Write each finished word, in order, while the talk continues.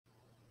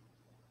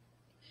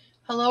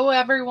Hello,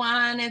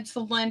 everyone. It's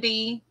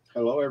Lindy.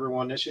 Hello,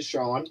 everyone. This is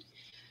Sean.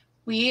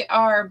 We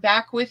are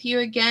back with you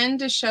again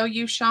to show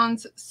you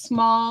Sean's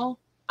small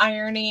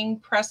ironing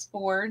press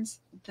boards.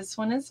 This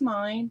one is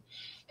mine.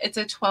 It's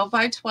a 12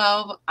 by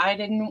 12. I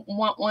didn't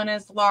want one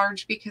as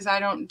large because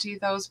I don't do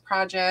those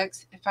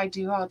projects. If I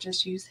do, I'll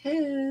just use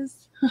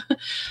his.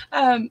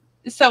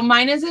 So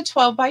mine is a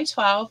 12 by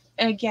 12.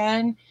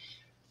 Again,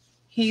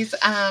 he's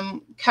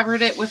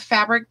covered it with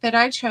fabric that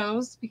I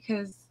chose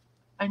because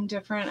I'm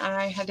different.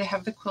 I had to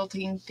have the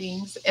quilting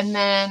things. And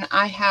then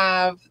I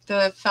have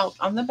the felt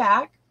on the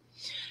back.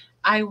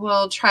 I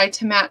will try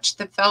to match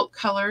the felt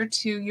color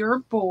to your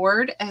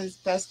board as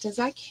best as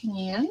I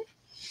can.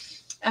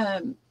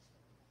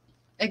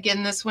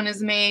 Again, this one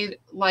is made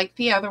like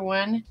the other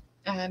one.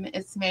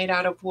 It's made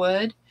out of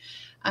wood,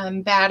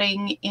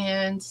 batting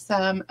in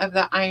some of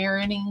the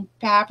ironing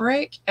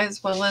fabric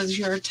as well as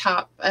your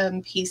top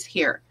piece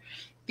here.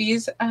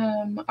 These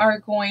are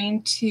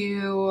going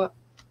to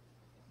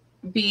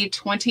be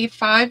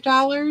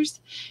 $25,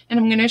 and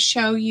I'm going to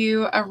show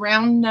you a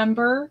round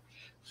number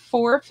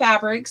for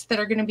fabrics that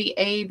are going to be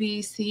A,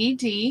 B, C,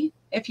 D.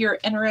 If you're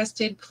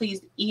interested,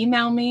 please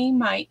email me.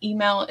 My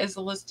email is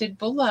listed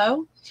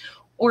below,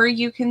 or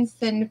you can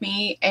send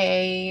me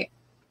a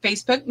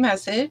Facebook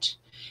message.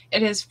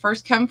 It is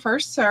first come,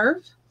 first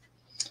serve.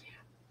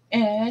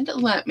 And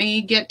let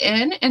me get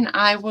in and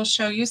I will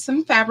show you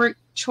some fabric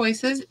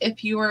choices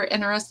if you are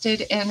interested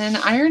in an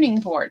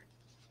ironing board.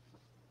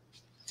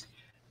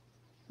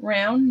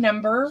 Round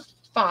number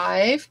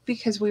 5,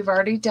 because we've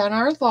already done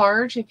our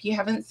large. If you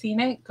haven't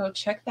seen it, go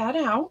check that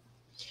out.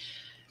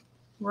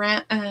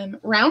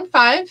 Round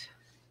 5,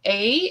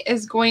 A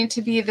is going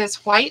to be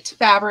this white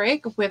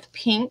fabric with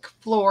pink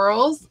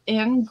florals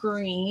and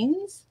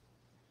greens.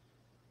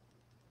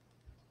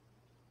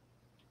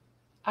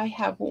 I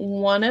have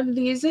one of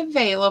these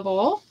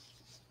available.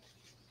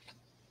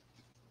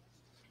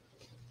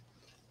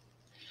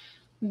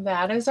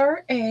 That is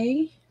our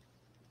A.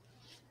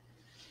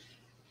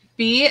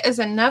 B is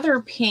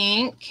another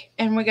pink,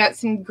 and we got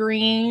some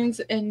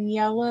greens and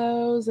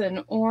yellows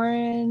and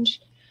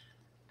orange.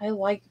 I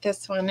like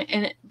this one,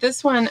 and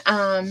this one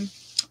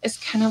is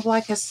kind of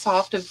like a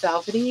soft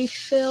velvety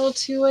feel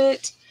to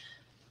it,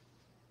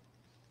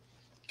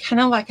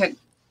 kind of like a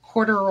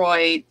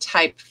corduroy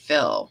type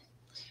feel.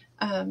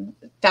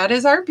 That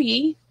is our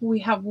B. We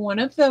have one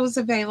of those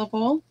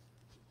available.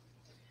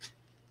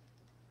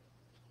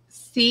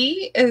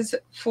 C is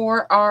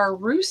for our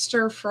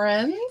rooster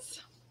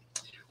friends.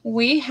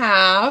 We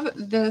have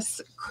this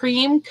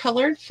cream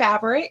colored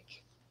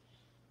fabric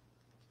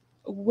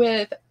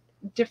with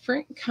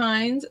different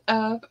kinds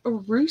of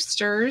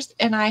roosters,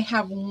 and I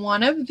have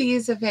one of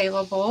these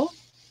available.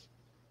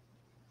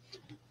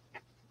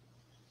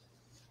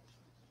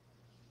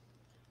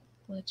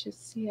 Let's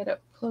just see it up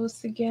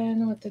close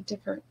again with the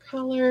different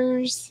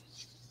colors.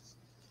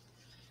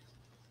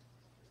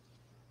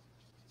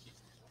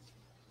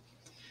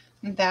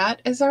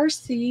 That is our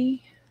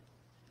C.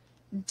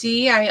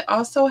 D, I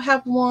also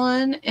have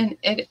one, and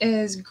it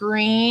is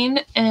green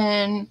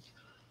and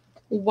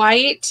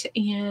white,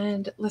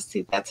 and let's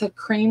see, that's a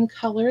cream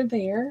color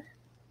there.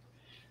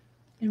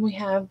 And we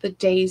have the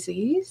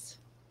daisies.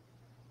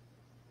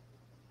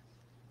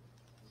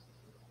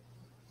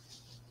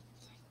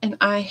 And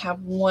I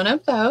have one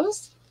of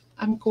those.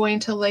 I'm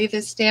going to lay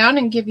this down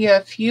and give you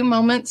a few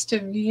moments to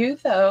view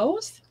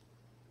those.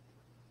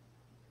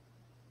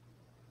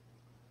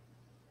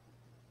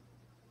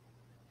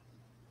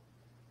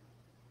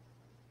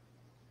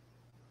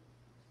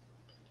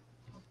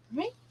 All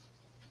right.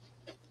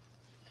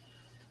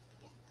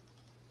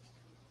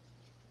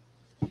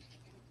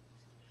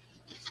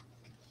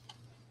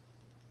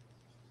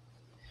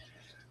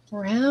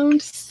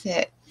 Round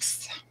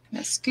 6. I'm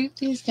going to scoot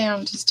these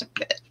down just a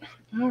bit.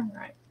 All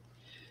right.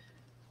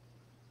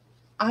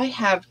 I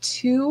have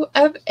 2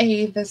 of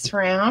A this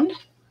round.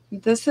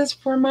 This is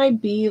for my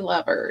bee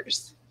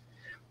lovers.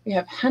 We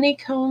have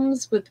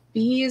honeycombs with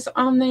bees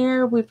on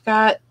there. We've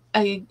got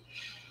a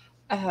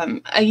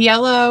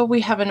yellow,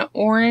 we have an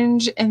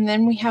orange, and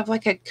then we have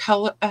like a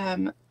color,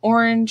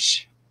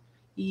 orange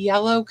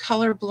yellow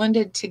color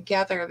blended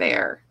together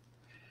there.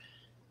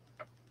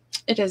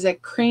 It is a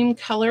cream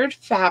colored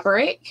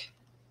fabric,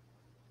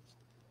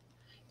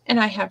 and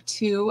I have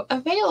 2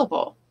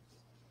 available.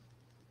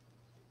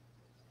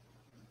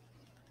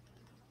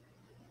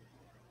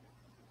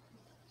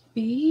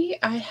 B,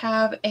 I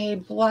have a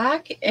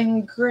black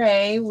and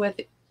gray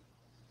with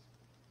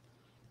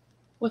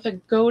a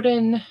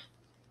golden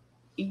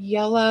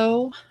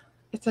yellow.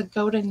 It's a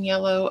golden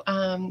yellow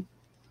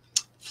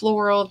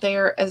floral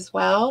there as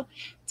well.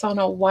 It's on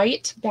a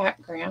white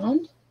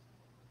background.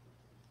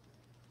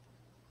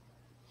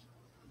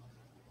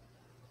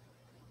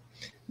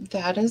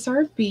 That is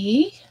our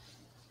B.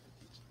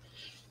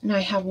 And I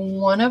have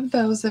one of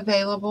those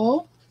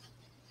available.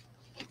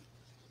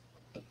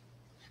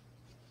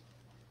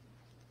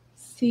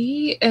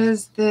 C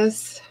is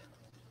this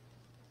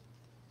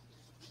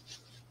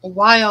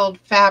wild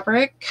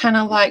fabric, kind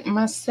of like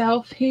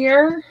myself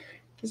here.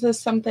 This is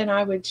something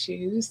I would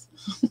choose.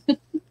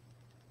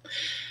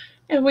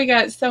 And we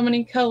got so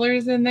many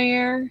colors in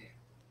there.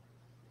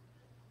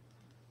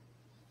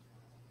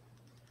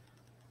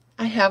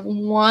 I have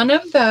one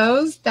of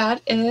those.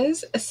 That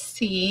is a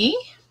C.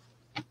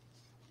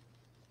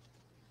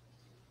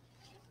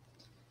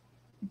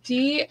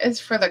 D is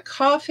for the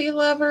coffee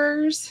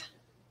lovers.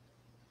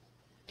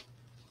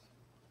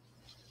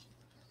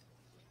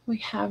 We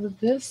have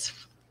this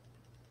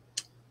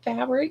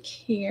fabric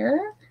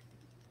here.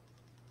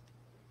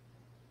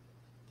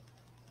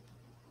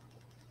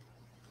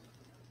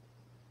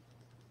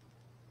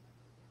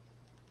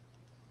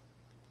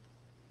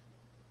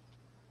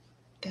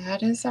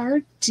 That is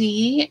our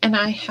D, and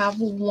I have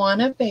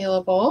one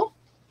available.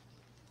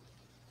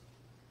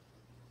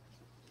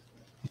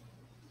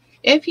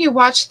 If you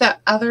watch the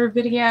other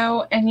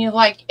video and you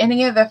like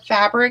any of the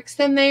fabrics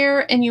in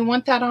there and you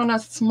want that on a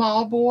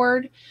small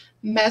board,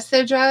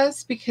 message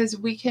us because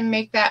we can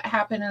make that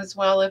happen as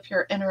well if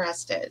you're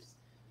interested.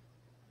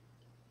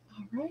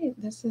 All right,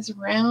 this is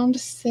round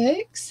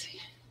 6.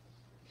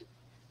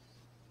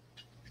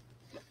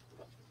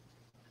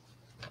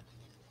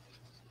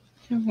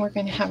 And we're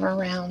going to have a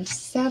round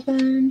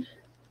 7.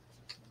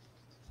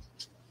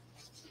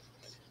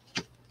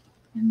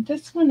 And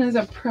this one is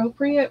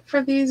appropriate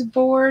for these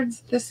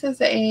boards. This is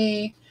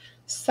a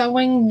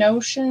Sewing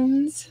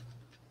Notions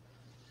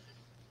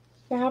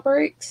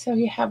fabric. So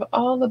you have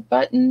all the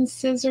buttons,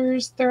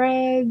 scissors,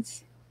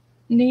 threads,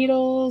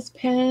 needles,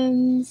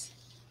 pins.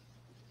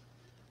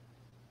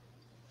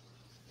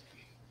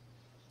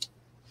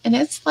 And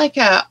it's like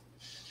a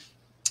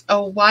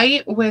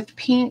white with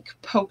pink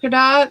polka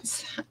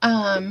dots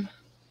in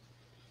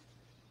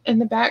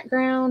the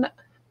background.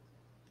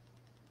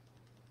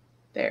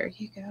 There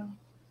you go.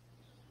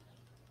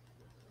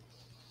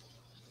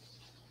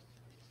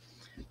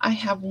 I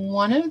have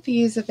one of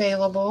these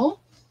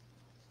available.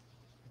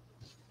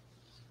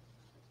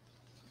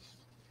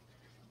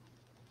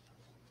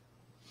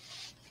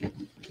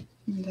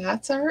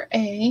 That's our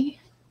A.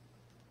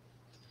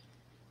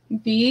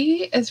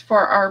 B is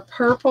for our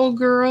purple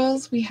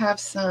girls. We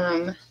have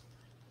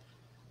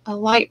a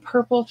light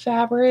purple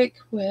fabric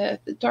with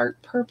dark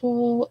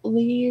purple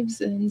leaves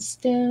and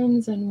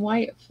stems and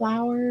white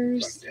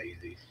flowers. Like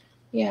daisies.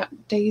 Yeah,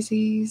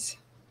 daisies.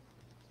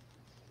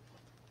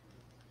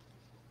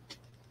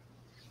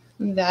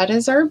 That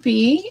is our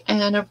B,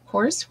 and of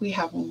course we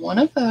have one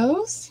of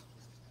those.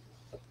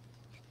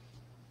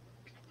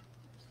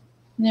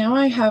 Now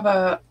I have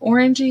a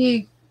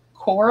orangey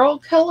coral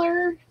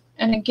color,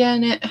 and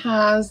again it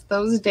has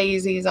those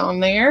daisies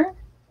on there.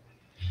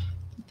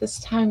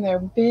 This time they're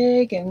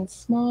big and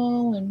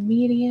small and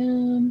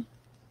medium.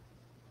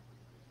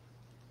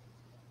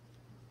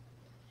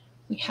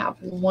 We have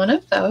one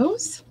of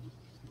those.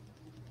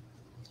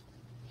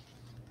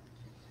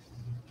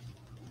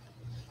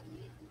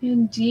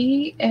 And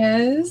D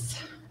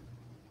is,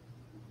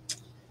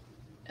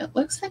 it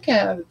looks like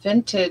a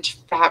vintage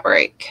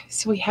fabric.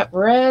 So we have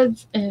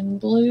reds and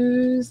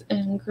blues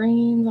and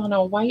greens on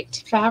a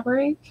white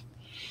fabric.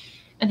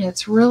 And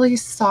it's really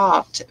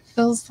soft. It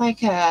feels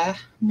like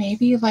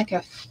maybe like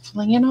a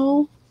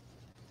flannel.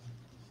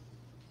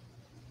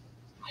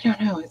 I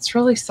don't know. It's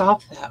really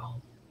soft though.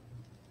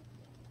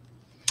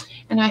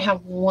 And I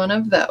have one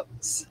of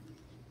those.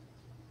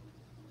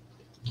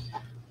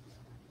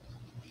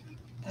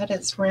 That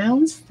is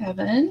round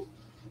 7.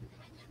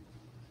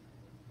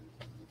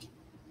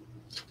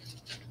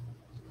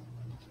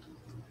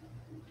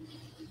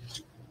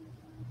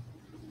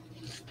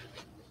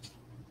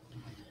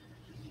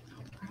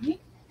 All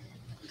right.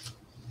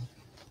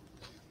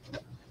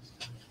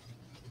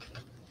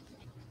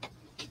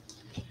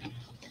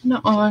 And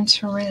on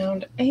to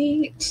round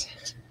 8.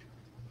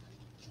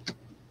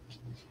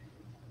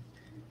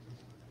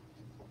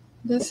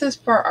 This is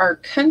for our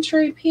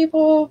country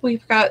people.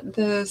 We've got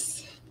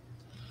this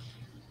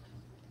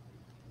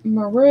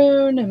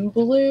maroon and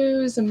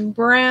blues and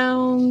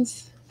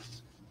browns.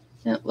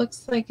 And it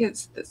looks like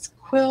it's this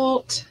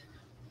quilt.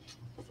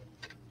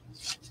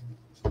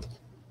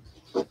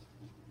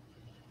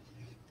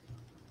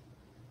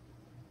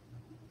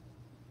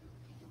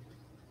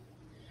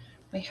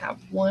 We have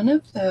one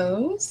of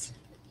those.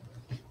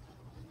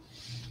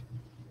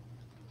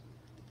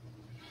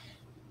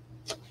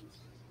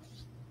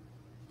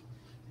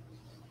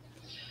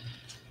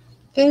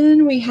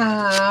 Then we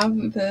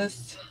have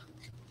this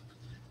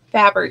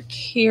fabric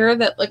here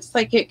that looks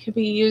like it could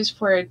be used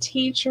for a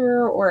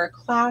teacher or a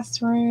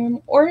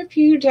classroom, or if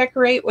you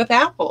decorate with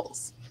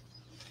apples.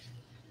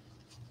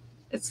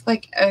 It's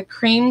like a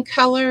cream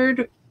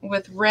colored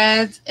with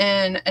reds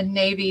and a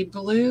navy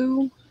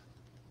blue.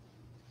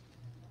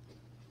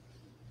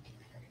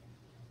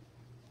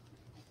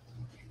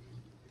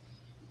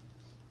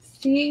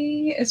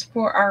 C is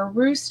for our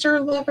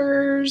rooster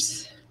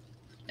lovers,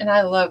 and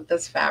I love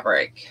this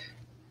fabric.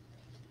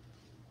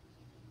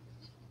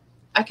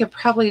 I could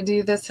probably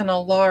do this in a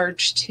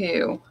large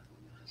too.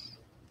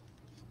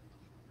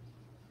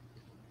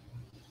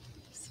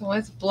 So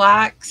it's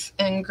blacks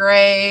and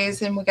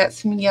grays, and we got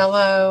some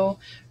yellow,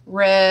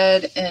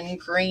 red and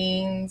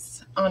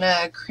greens on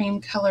a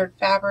cream colored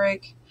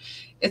fabric.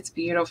 It's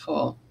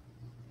beautiful.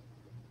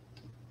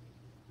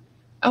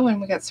 Oh, and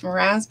we got some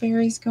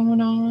raspberries going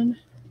on.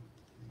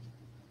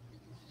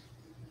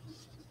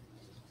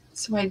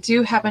 So I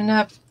do have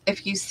enough.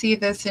 If you see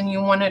this and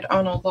you want it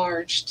on a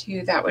large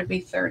too, that would be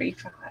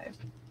 35.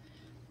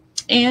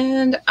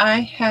 And I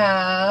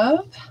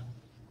have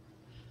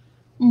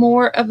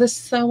more of the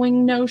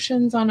sewing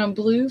notions on a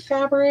blue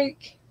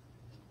fabric.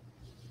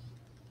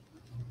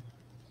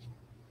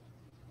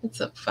 It's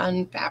a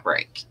fun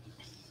fabric.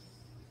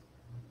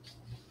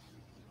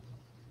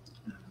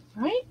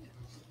 All right.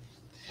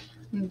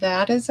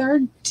 That is our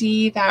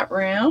D that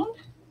round.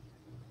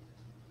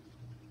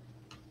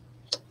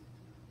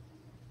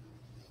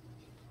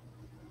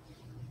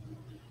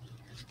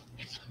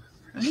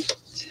 All right.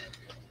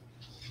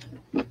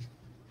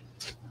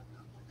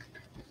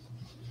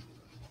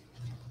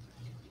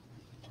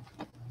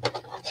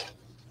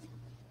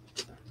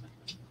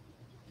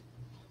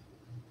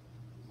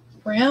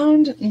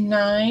 Round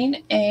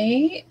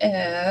 9A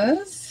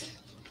is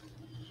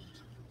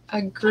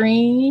a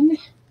green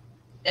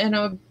and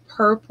a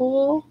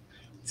purple.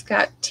 It's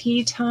got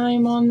tea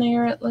time on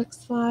there, it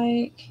looks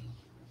like.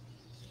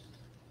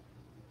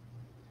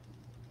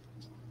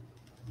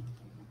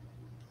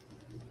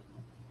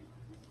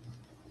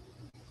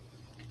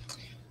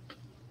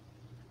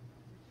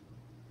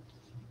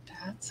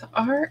 That's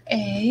our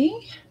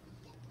A.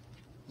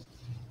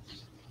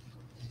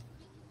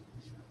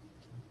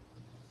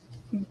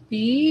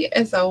 B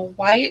is a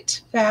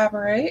white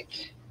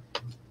fabric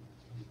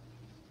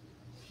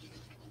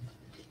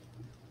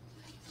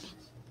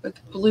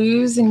with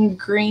blues and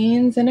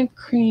greens and a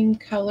cream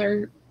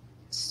color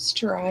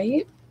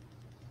stripe.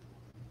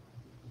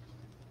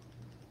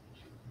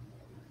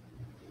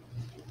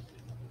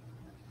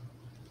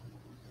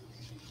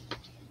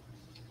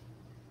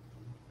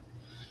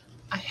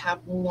 I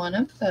have one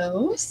of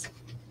those.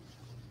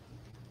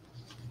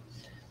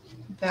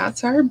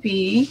 That's our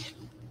B.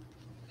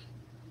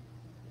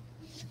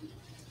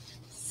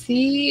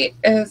 C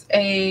is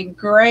a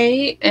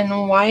gray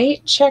and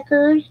white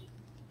checkered,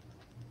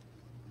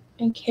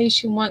 in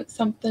case you want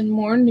something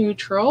more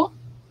neutral.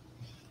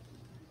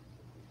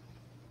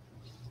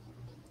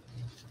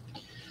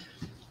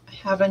 I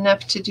have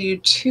enough to do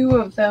 2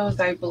 of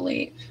those, I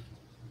believe.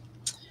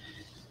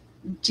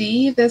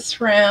 D this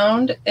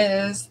round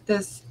is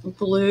this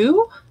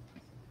blue.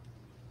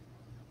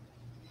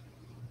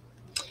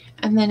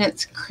 And then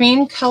it's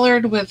cream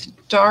colored with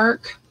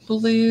dark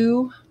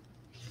blue.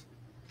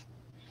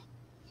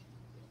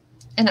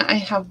 And I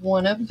have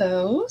one of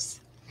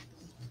those.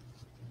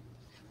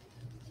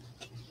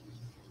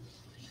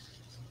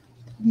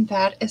 And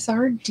that is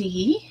our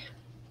D.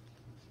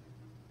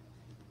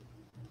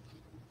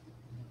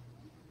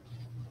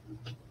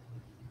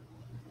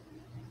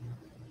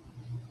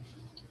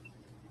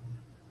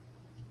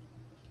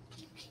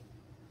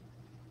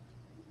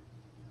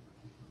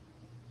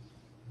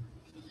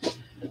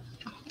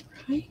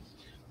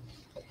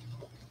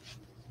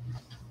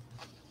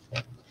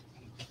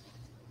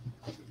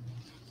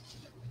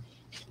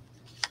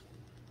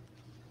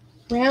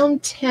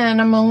 Round 10,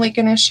 I'm only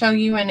going to show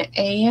you an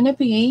A and a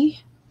B.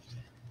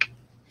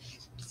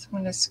 So I'm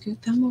going to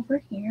scoot them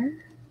over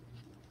here.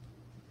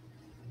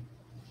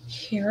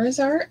 Here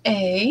is our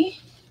A.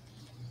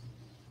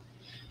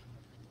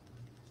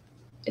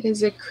 It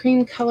is a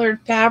cream colored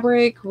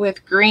fabric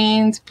with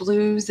greens,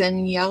 blues,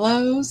 and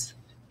yellows.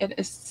 It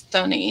is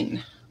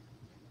stunning.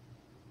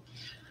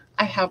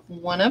 I have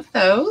one of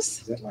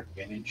those. Is that like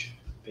vintage?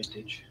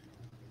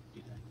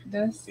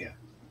 This? Yeah.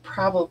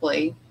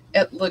 Probably.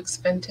 It looks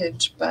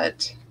vintage,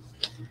 but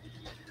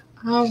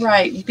all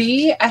right.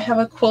 B, I have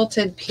a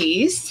quilted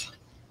piece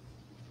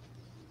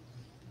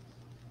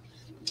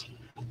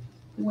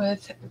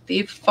with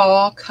the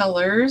fall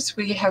colors.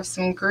 We have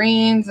some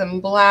greens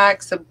and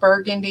blacks, a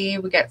burgundy.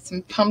 We got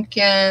some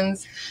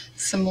pumpkins,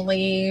 some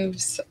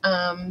leaves.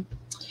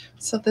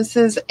 So this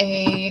is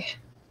a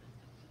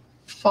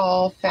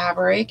fall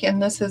fabric,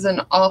 and this is an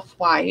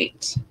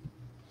off-white.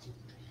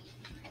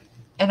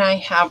 And I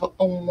have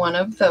one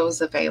of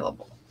those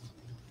available.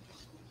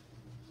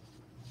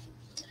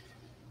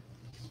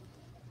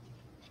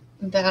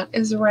 That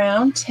is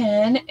round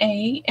 10,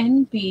 A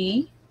and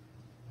B.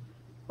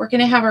 We're going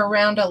to have a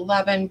round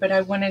 11, but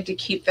I wanted to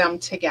keep them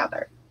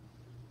together.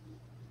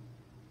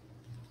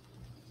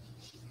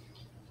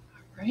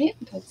 All right,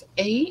 that's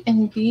A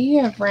and B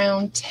of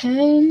round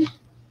 10.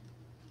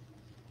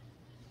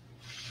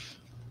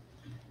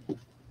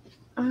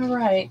 All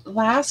right,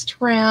 last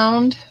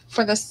round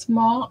for the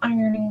small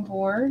ironing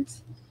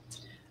boards.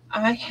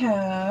 I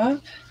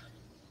have,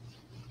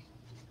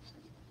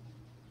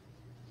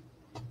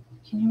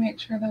 can you make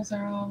sure those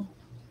are all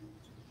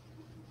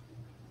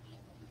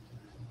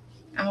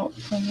out,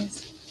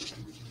 please?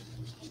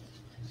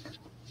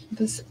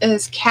 This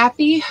is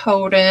Kathy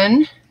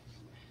Holden.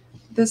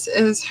 This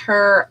is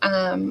her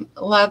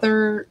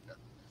leather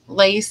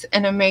lace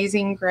and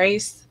amazing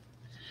grace.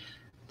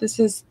 This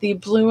is the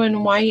blue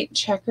and white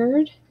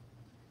checkered.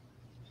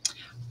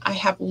 I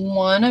have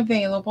one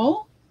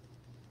available.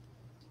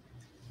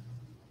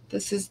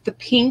 This is the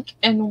pink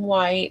and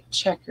white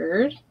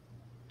checkered,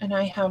 and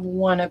I have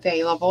one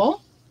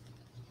available.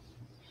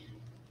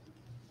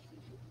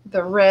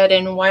 The red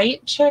and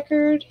white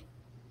checkered,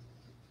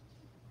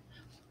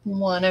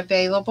 one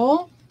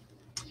available.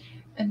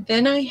 And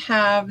then I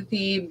have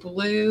the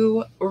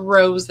blue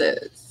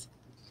roses.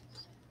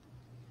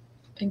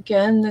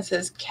 Again, this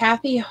is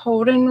Kathy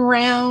Holden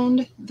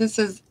round.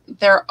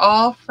 They're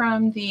all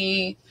from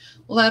the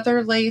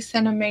Leather Lace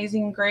and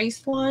Amazing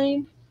Grace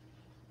line.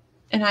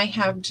 And I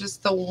have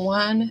just the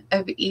one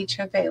of each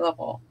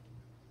available.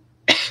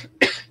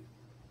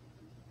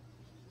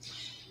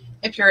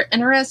 If you're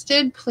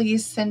interested,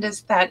 please send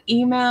us that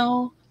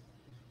email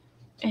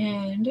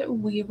and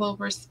we will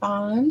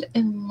respond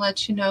and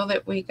let you know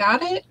that we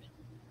got it.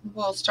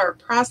 We'll start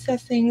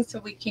processing so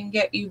we can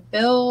get you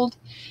billed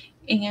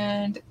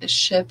and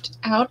shipped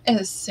out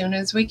as soon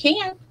as we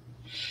can.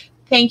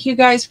 Thank you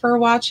guys for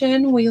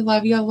watching. We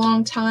love you a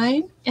long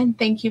time, and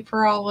thank you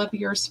for all of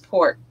your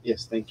support.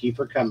 Yes, thank you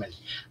for coming.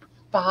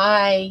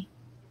 Bye.